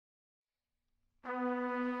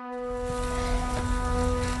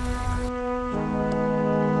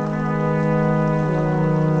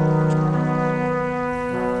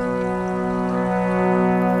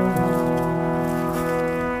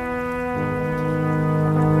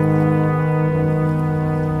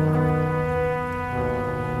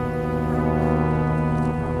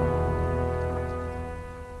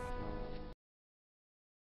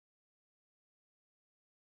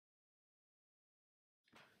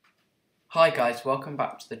Hi guys, welcome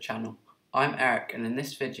back to the channel. I'm Eric, and in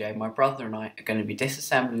this video my brother and I are going to be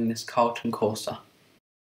disassembling this Carlton Corsair.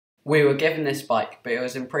 We were given this bike, but it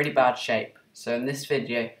was in pretty bad shape, so in this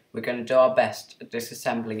video we're going to do our best at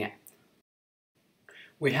disassembling it.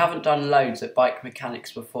 We haven't done loads at bike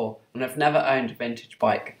mechanics before, and I've never owned a vintage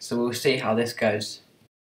bike, so we'll see how this goes.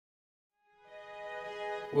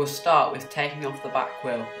 We'll start with taking off the back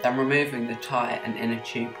wheel, then removing the tyre and inner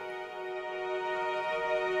tube.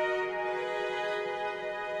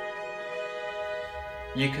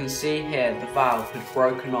 You can see here the valve had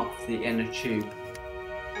broken off the inner tube.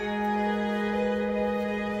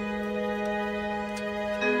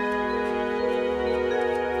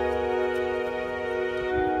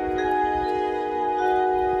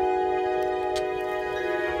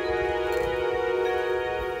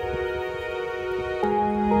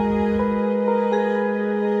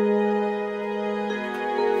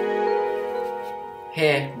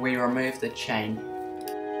 Here we remove the chain.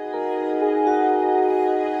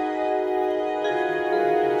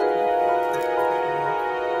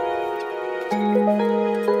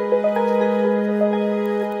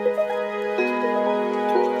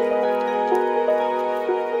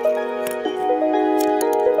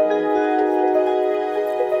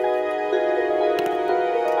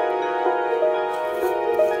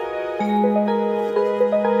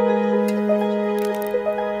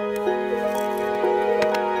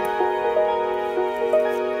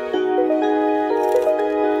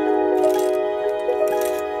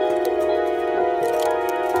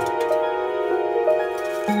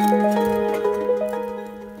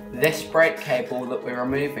 This brake cable that we're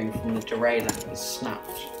removing from the derailleur is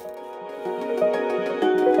snapped.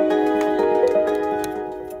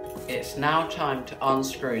 It's now time to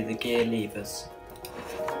unscrew the gear levers.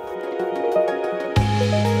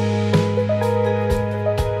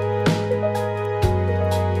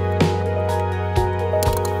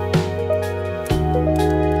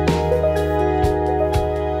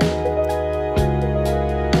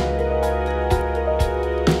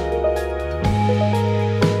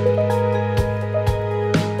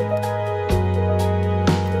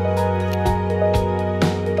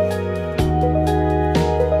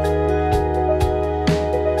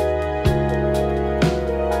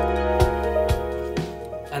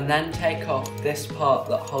 And then take off this part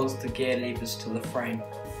that holds the gear levers to the frame.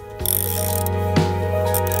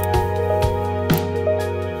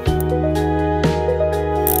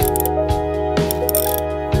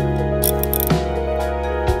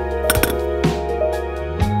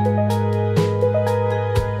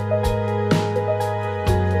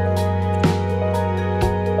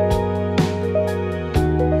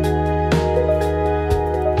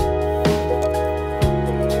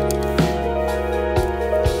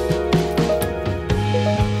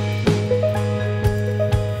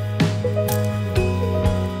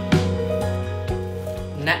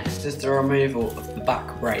 Next is the removal of the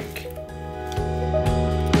back brake.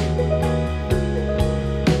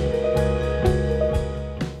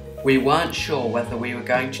 We weren't sure whether we were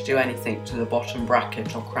going to do anything to the bottom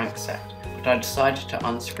bracket or crankset, but I decided to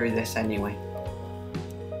unscrew this anyway.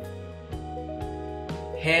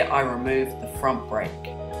 Here I removed the front brake.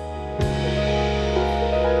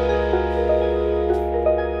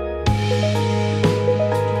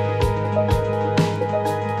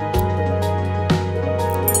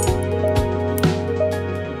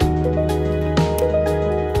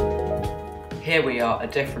 Here we are a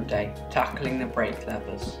different day, tackling the brake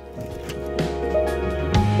levers.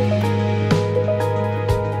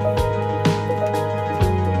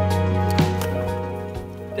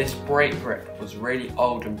 This brake grip was really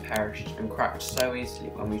old and perished and cracked so easily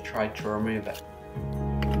when we tried to remove it.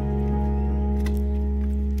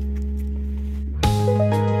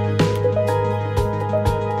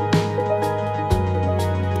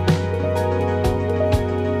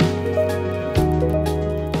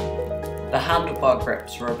 The handlebar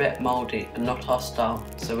grips were a bit mouldy and not our style,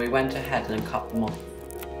 so we went ahead and cut them off.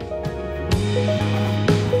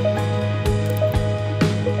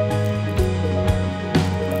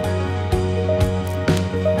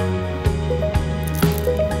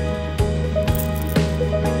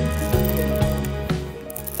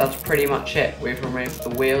 That's pretty much it. We've removed the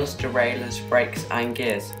wheels, derailleurs, brakes and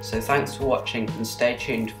gears, so thanks for watching and stay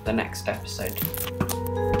tuned for the next episode.